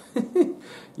 therefore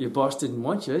your boss didn't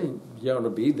want you. You don't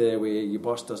want to be there where your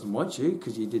boss doesn't want you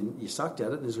because you sucked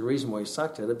at it. There's a reason why you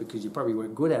sucked at it, because you probably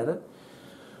weren't good at it.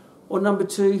 Or number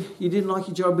two, you didn't like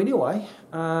your job anyway,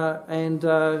 and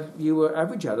you were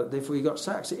average at it, therefore you got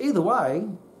sacked. So either way,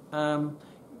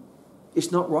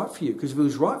 it's not right for you, because if it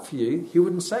was right for you, he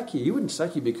wouldn't sack you. He wouldn't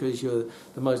sack you because you're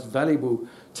the most valuable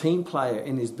team player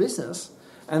in his business.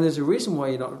 And there's a reason why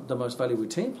you're not the most valuable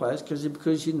team player,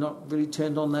 because you're not really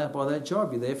turned on by that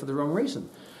job. You're there for the wrong reason.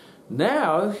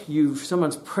 Now,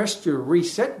 someone's pressed your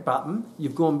reset button.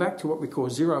 You've gone back to what we call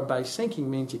zero-based thinking,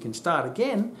 means you can start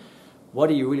again. What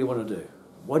do you really want to do?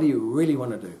 What do you really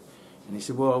want to do? And he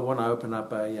said, well, I want to open up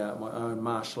my own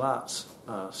martial arts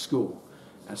school.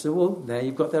 And I said, well, now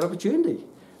you've got that opportunity.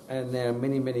 And now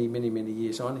many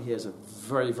years on, he has a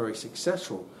very, very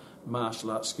successful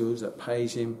martial arts schools that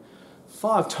pays him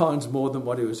 5 times more than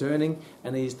what he was earning,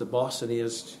 and he's the boss and he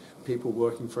has people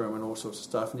working for him and all sorts of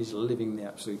stuff, and he's living the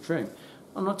absolute dream.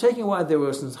 I'm not taking away there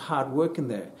was some hard work in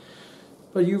there,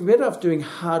 but you're better off doing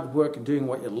hard work and doing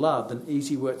what you love than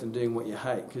easy work and doing what you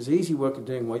hate, because easy work and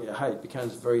doing what you hate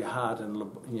becomes very hard and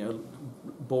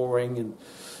boring and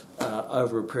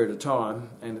over a period of time,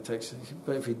 and it takes.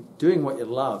 But if you're doing what you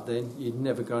love, then you're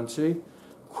never going to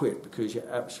quit because you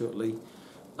absolutely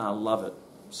love it.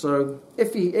 So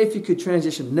if you could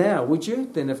transition now, would you?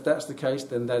 Then if that's the case,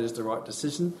 then that is the right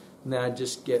decision. Now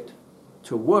just get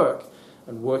to work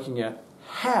and working out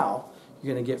how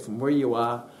you're going to get from where you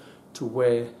are to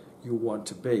where you want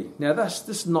to be. Now this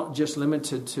is not just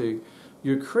limited to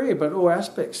your career, but all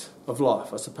aspects of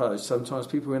life, I suppose. Sometimes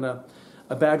people are in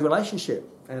a bad relationship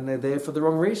and they're there for the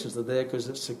wrong reasons. They're there because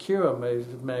it's secure,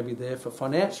 maybe there for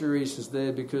financial reasons,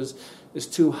 there because it's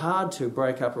too hard to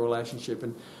break up a relationship.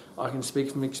 And I can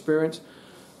speak from experience.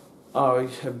 I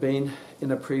have been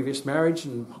in a previous marriage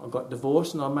and I got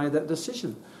divorced and I made that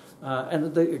decision.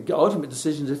 And the ultimate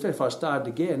decision is if I started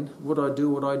again, would I do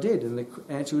what I did? And the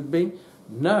answer would be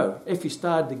no. If you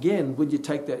started again, would you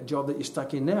take that job that you're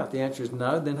stuck in now? If the answer is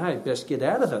no, then hey, best get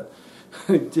out of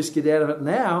it. Just get out of it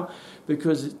now,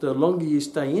 because the longer you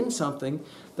stay in something,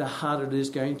 the harder it is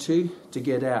going to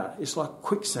get out. It's like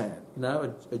quicksand,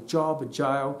 a job, a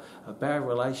jail, a bad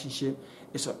relationship.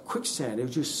 It's like quicksand. It will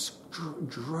just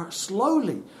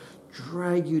slowly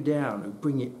drag you down. It will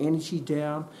bring your energy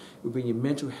down. It will bring your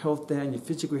mental health down, your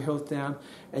physical health down,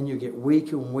 and you'll get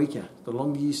weaker and weaker. The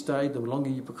longer you stay, the longer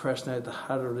you procrastinate, the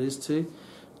harder it is to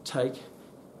take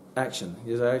action.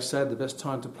 As I say, the best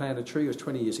time to plant a tree was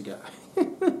 20 years ago.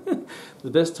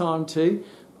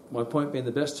 My point being,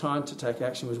 the best time to take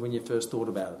action was when you first thought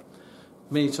about it.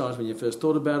 Many times when you first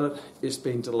thought about it, it's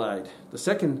been delayed.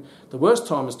 The worst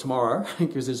time is tomorrow,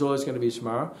 because there's always going to be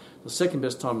tomorrow. The second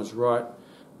best time is right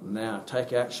now.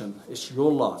 Take action. It's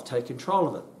your life. Take control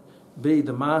of it. Be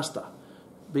the master.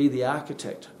 Be the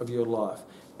architect of your life.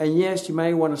 And yes, you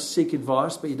may want to seek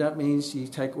advice, but you don't mean you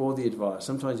take all the advice.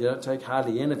 Sometimes you don't take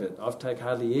hardly any of it. I've taken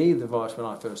hardly any of the advice when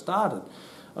I first started.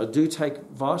 I do take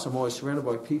advice. I'm always surrounded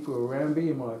by people around me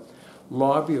in my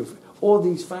library of all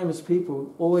these famous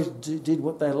people always did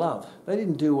what they love. They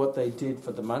didn't do what they did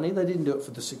for the money. They didn't do it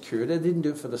for the security. They didn't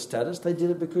do it for the status. They did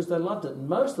it because they loved it. And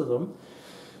most of them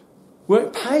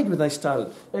weren't paid when they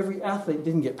started. Every athlete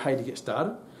didn't get paid to get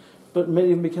started, but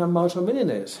many of them become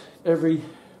multimillionaires. Every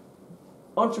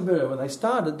entrepreneur, when they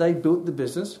started, they built the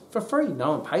business for free.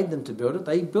 No one paid them to build it.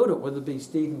 They built it, whether it be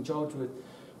Steve Jobs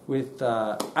with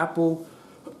Apple,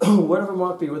 whatever it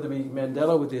might be, whether it be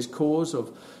Mandela with his cause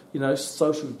of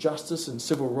social justice and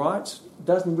civil rights.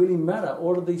 Doesn't really matter.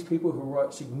 All of these people who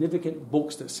write significant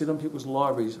books that sit on people's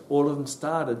libraries, all of them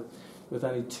started with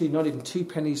only not even 2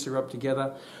 pennies to rub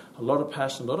together, a lot of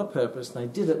passion, a lot of purpose, and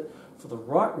they did it for the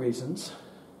right reasons.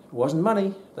 It wasn't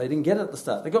money. They didn't get it at the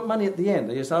start. They got money at the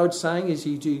end. As I was saying, is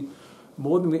you do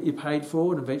more than what you're paid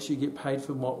for, and eventually you get paid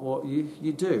for what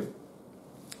you do.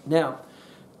 Now,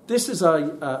 this is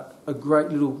a great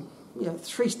little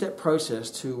 3-step process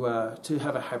to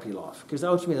have a happy life, because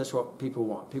ultimately that's what people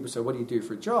want. People say, what do you do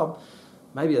for a job?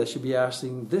 Maybe they should be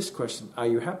asking this question, are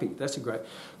you happy? That's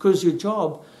because your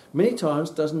job many times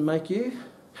doesn't make you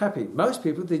happy. Most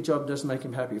people, their job doesn't make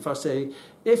them happy. If I say,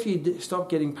 if you stop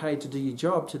getting paid to do your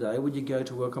job today, would you go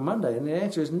to work on Monday? And the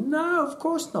answer is, no, of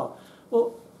course not.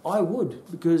 Well, I would,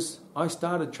 because I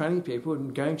started training people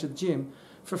and going to the gym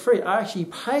for free. I actually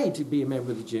paid to be a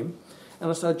member of the gym, and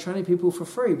I started training people for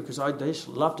free because I just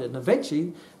loved it. And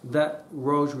eventually that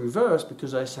roles reversed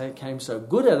because I became so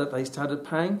good at it, they started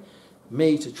paying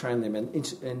me to train them, and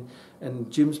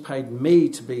gyms paid me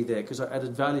to be there because I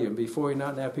added value. And before you know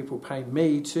it, now people pay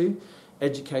me to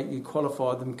educate you,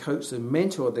 qualify them, coach them,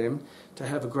 mentor them to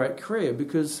have a great career.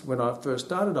 Because when I first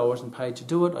started, I wasn't paid to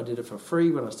do it. I did it for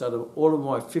free. When I started all of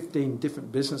my 15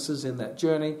 different businesses in that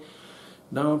journey,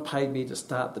 no one paid me to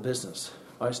start the business.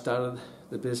 I started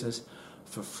the business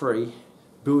for free,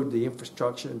 build the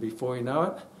infrastructure, and before you know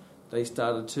it, they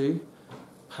started to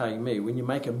pay me. When you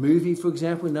make a movie, for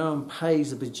example, no one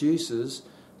pays the producers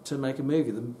to make a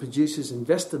movie. The producers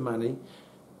invest the money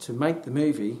to make the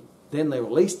movie, then they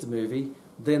release the movie,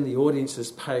 then the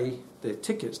audiences pay their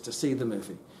tickets to see the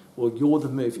movie. Well, you're the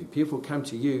movie. People come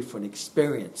to you for an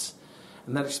experience,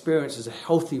 and that experience is a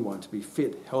healthy one, to be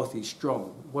fit, healthy,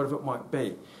 strong, whatever it might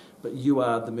be. But you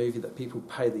are the movie that people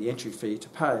pay the entry fee to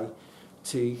pay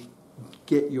to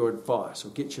get your advice or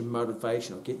get your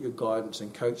motivation or get your guidance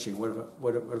and coaching,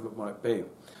 whatever it might be.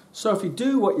 So if you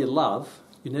do what you love,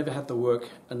 you never have to work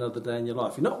another day in your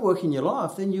life. If you're not working your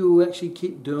life, then you will actually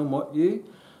keep doing what you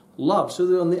love.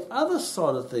 So on the other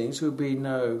side of things would be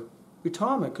no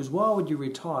retirement, because why would you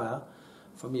retire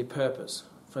from your purpose,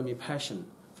 from your passion,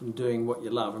 from doing what you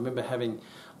love? I remember having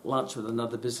lunch with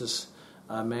another business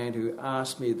man who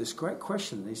asked me this great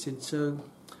question. He said, so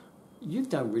you've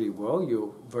done really well,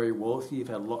 you're very wealthy, you've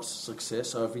had lots of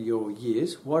success over your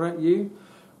years, why don't you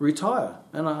retire?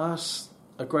 And I asked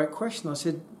a great question. I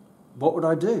said, what would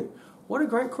I do? What a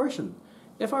great question.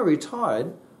 If I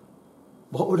retired,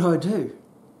 what would I do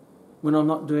when I'm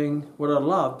not doing what I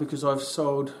love because I've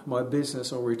sold my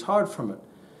business or retired from it?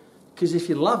 Because if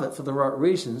you love it for the right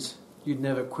reasons, you'd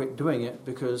never quit doing it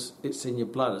because it's in your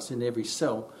blood, it's in every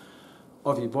cell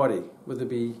of your body. Whether it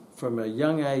be from a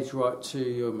young age right to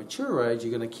your mature age,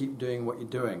 you're going to keep doing what you're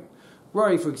doing.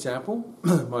 Rory, for example,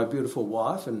 my beautiful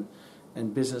wife and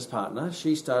business partner,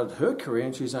 she started her career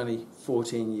and she was only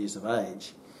 14 years of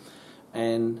age.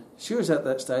 And she was at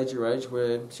that stage of her age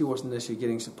where she wasn't necessarily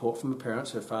getting support from her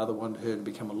parents. Her father wanted her to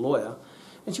become a lawyer.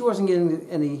 And she wasn't getting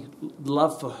any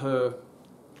love for her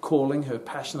calling, her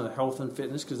passion of health and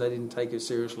fitness, because they didn't take her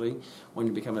seriously when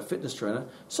you become a fitness trainer.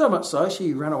 So much so,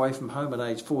 she ran away from home at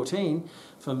age 14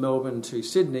 from Melbourne to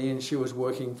Sydney, and she was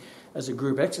working as a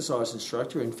group exercise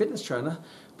instructor and fitness trainer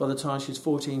by the time she's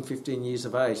 14, 15 years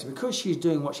of age. And because she's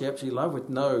doing what she absolutely loves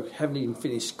with having even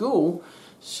finished school,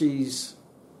 she's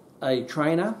a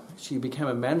trainer. She became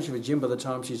a manager of a gym by the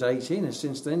time she's 18, and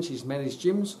since then she's managed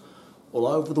gyms all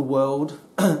over the world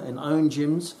and owned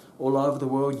gyms all over the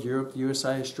world, Europe,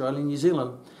 USA, Australia, New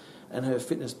Zealand. And her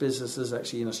fitness business is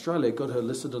actually in Australia, got her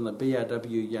listed on the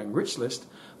BRW Young Rich list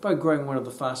by growing one of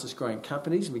the fastest growing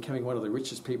companies and becoming one of the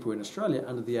richest people in Australia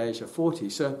under the age of 40.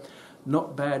 So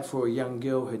not bad for a young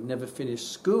girl who'd never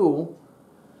finished school,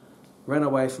 ran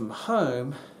away from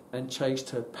home and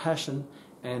chased her passion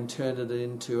and turned it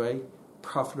into a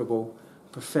profitable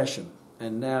profession.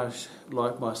 And now,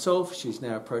 like myself, she's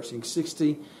now approaching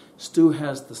 60, still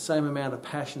has the same amount of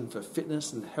passion for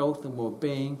fitness and health and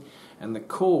well-being and the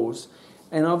cause,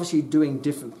 and obviously doing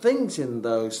different things in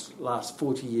those last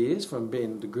 40 years, from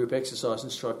being the group exercise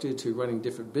instructor to running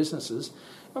different businesses.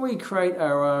 And we create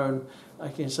our own, I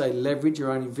can say, leverage,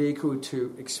 our own vehicle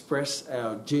to express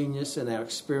our genius and our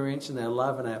experience and our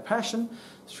love and our passion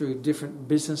through different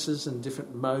businesses and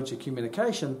different modes of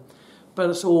communication, but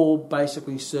it's all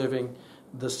basically serving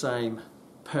the same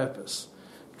purpose.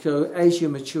 So as you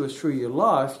mature through your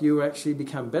life, you actually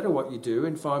become better at what you do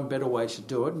and find better ways to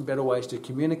do it and better ways to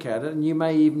communicate it, and you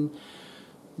may even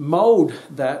mould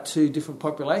that to different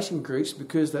population groups,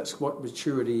 because that's what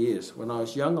maturity is. When I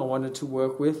was young, I wanted to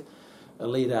work with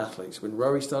elite athletes. When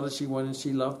Rory started, she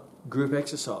loved group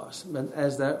exercise. And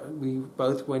as that, we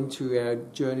both went to our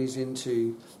journeys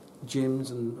into gyms,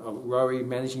 and Rory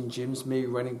managing gyms, me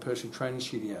running personal training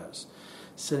studios,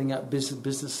 setting up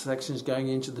business sections, going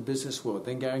into the business world,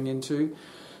 then going into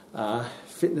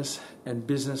fitness and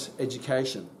business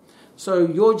education. So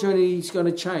your journey is going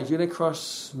to change. You're going to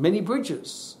cross many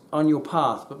bridges on your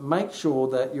path, but make sure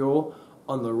that you're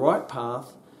on the right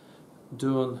path,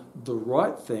 doing the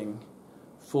right thing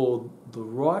for the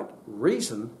right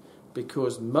reason,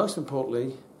 because most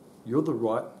importantly, you're the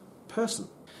right person.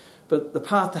 But the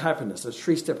path to happiness, a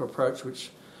 3-step approach, which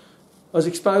I was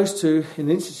exposed to in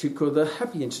an institute called the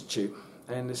Happy Institute.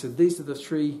 And they said these are the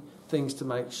 3 things to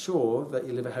make sure that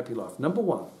you live a happy life. Number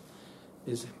 1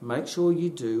 is make sure you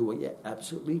do what you're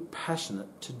absolutely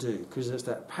passionate to do, because it's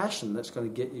that passion that's going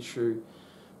to get you through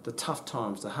the tough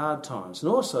times, the hard times,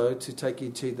 and also to take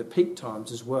you to the peak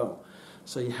times as well.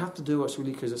 So you have to do what's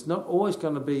really, because it's not always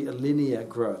going to be a linear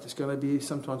growth. It's going to be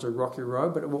sometimes a rocky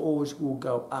road, but it will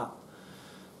go up.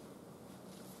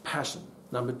 Passion.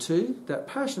 Number 2, that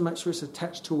passion, make sure it's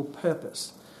attached to a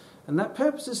purpose. And that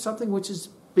purpose is something which is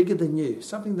bigger than you,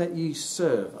 something that you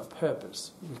serve, a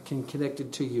purpose,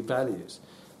 connected to your values.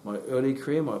 My early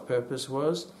career, my purpose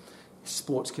was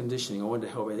sports conditioning. I wanted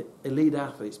to help elite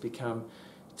athletes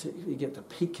you get the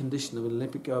peak condition of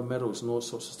Olympic gold medals and all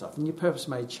sorts of stuff. And your purpose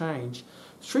may change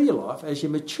through your life as you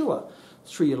mature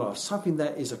through your life. Something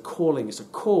that is a calling, is a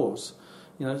cause.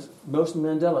 You know, Nelson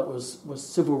Mandela was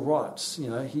civil rights. You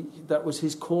know, that was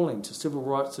his calling, to civil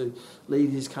rights, to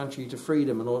lead his country to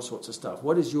freedom and all sorts of stuff.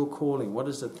 What is your calling? What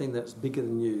is the thing that's bigger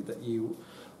than you that you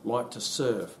like to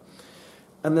serve?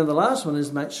 And then the last one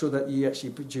is make sure that you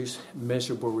actually produce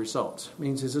measurable results. It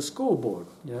means there's a scoreboard.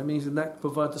 You know, it means that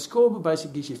provides the scoreboard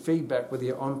basically gives you feedback whether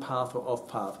you're on path or off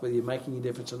path, whether you're making a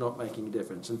difference or not making a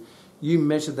difference. And you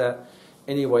measure that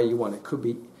any way you want. It could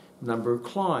be number of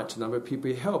clients, number of people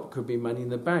you help, it could be money in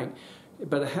the bank.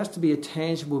 But it has to be a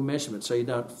tangible measurement so you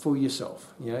don't fool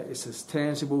yourself. You know, it's a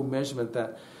tangible measurement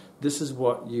that this is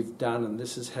what you've done and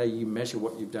this is how you measure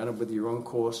what you've done, and whether you're on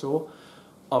course or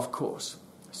of course.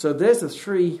 So there's the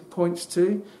 3 points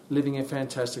to living a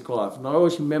fantastic life. And I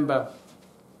always remember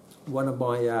one of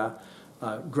my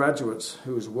graduates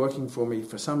who was working for me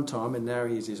for some time, and now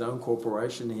he has his own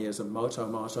corporation. He has a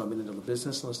multi-million-dollar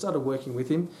business, and I started working with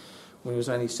him when he was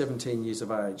only 17 years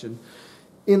of age. And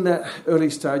in that early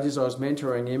stages, I was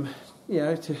mentoring him,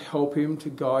 to help him, to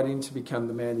guide him to become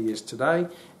the man he is today.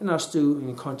 And I'm still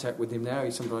in contact with him now.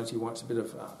 Sometimes he wants a bit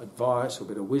of advice or a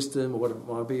bit of wisdom or whatever it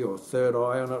might be, or a third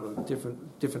eye on it, or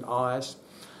different eyes.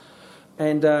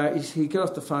 And he got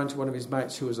off the phone to one of his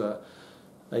mates who was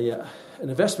an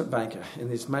investment banker,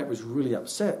 and this mate was really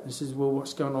upset. He says, well,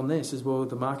 what's going on there? He says, well,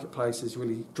 the marketplace has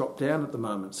really dropped down at the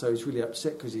moment, so he's really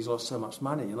upset because he's lost so much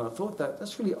money. And I thought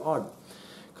that's really odd.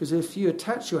 Because if you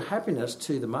attach your happiness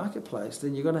to the marketplace,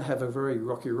 then you're going to have a very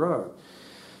rocky road.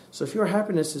 So if your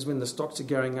happiness is when the stocks are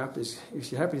going up,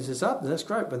 if your happiness is up, then that's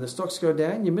great. When the stocks go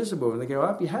down, you're miserable. When they go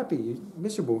up, you're happy. You're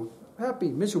miserable, happy,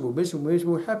 miserable,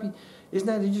 happy. Isn't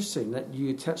that interesting that you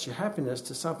attach your happiness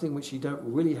to something which you don't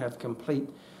really have complete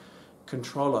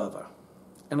control over?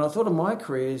 And I thought of my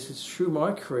career, through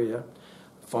my career,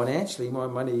 financially, my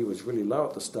money was really low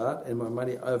at the start, and my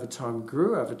money over time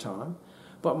grew over time.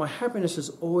 But my happiness has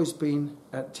always been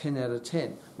at 10 out of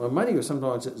 10. My money was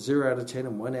sometimes at 0 out of 10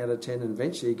 and 1 out of 10, and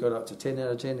eventually it got up to 10 out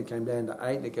of 10, it came down to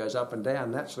 8, and it goes up and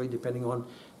down naturally depending on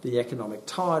the economic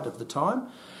tide of the time.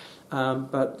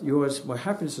 But my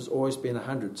happiness has always been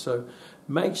 100. So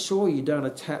make sure you don't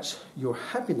attach your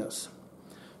happiness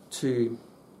to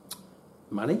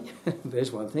money.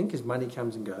 There's one thing, because money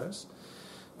comes and goes.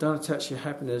 Don't attach your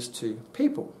happiness to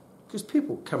people, because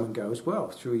people come and go as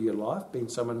well through your life. Being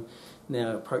someone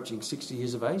now approaching 60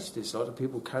 years of age, there's a lot of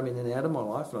people come in and out of my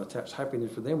life, and I attach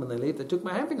happiness for them. When they leave, they took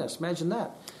my happiness. Imagine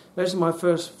that. Imagine my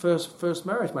first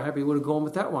marriage. My happiness would have gone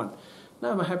with that one.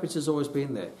 No, my happiness has always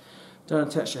been there. Don't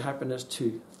attach your happiness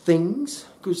to things,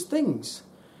 because things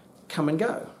come and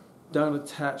go. Don't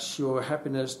attach your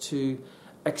happiness to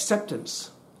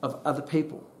acceptance of other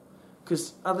people,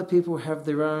 because other people have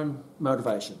their own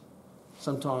motivation.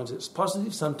 Sometimes it's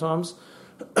positive, sometimes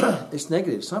it's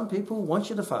negative. Some people want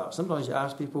you to fail. Sometimes you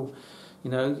ask people,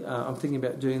 I'm thinking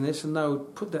about doing this, and they'll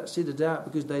put that seed of doubt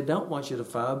because they don't want you to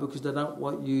fail, because they don't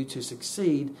want you to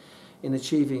succeed in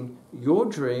achieving your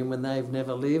dream when they've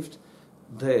never lived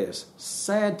theirs.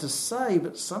 Sad to say,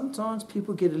 but sometimes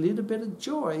people get a little bit of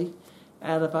joy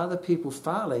out of other people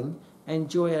failing and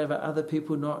joy out of other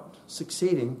people not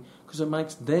succeeding, because it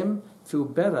makes them feel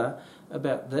better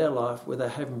about their life where they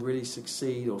haven't really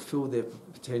succeeded or filled their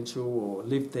potential or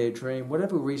lived their dream,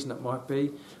 whatever reason it might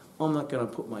be. I'm not going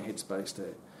to put my headspace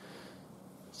there.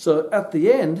 So at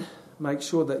the end, make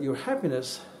sure that your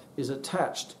happiness is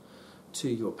attached to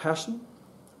your passion,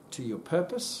 to your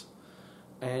purpose,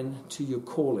 and to your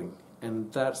calling.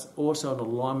 And that's also in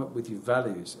alignment with your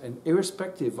values. And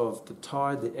irrespective of the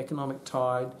tide, the economic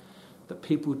tide, the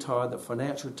people tide, the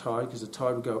financial tide, because the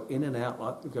tide will go in and out,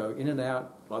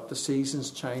 like the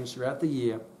seasons change throughout the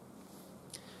year.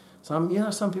 Some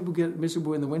people get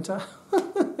miserable in the winter.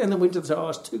 In the winter, they say,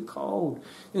 it's too cold.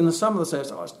 In the summer, they say,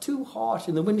 it's too hot.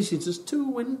 In the winter season, it's too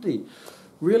windy.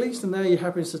 Really? So now your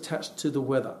happiness is attached to the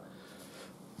weather.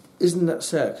 Isn't that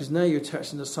sad? Because now you're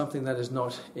attaching to something that is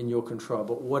not in your control.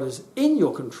 But what is in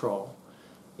your control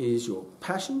is your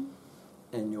passion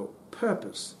and your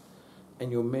purpose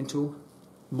and your mental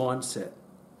mindset.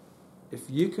 If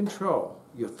you control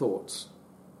your thoughts,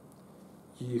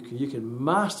 you can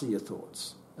master your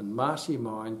thoughts and master your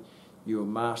mind, you'll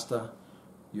master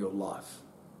your life.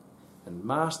 And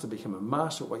become a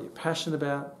master of what you're passionate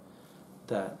about,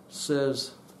 that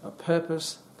serves a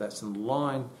purpose that's in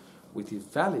line with your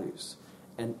values.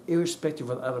 And irrespective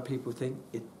of what other people think,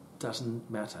 it doesn't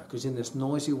matter. Because in this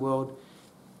noisy world,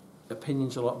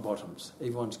 opinions are like bottoms.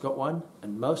 Everyone's got one,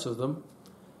 and most of them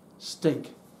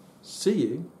stink. See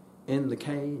you in the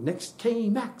next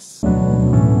K-Max.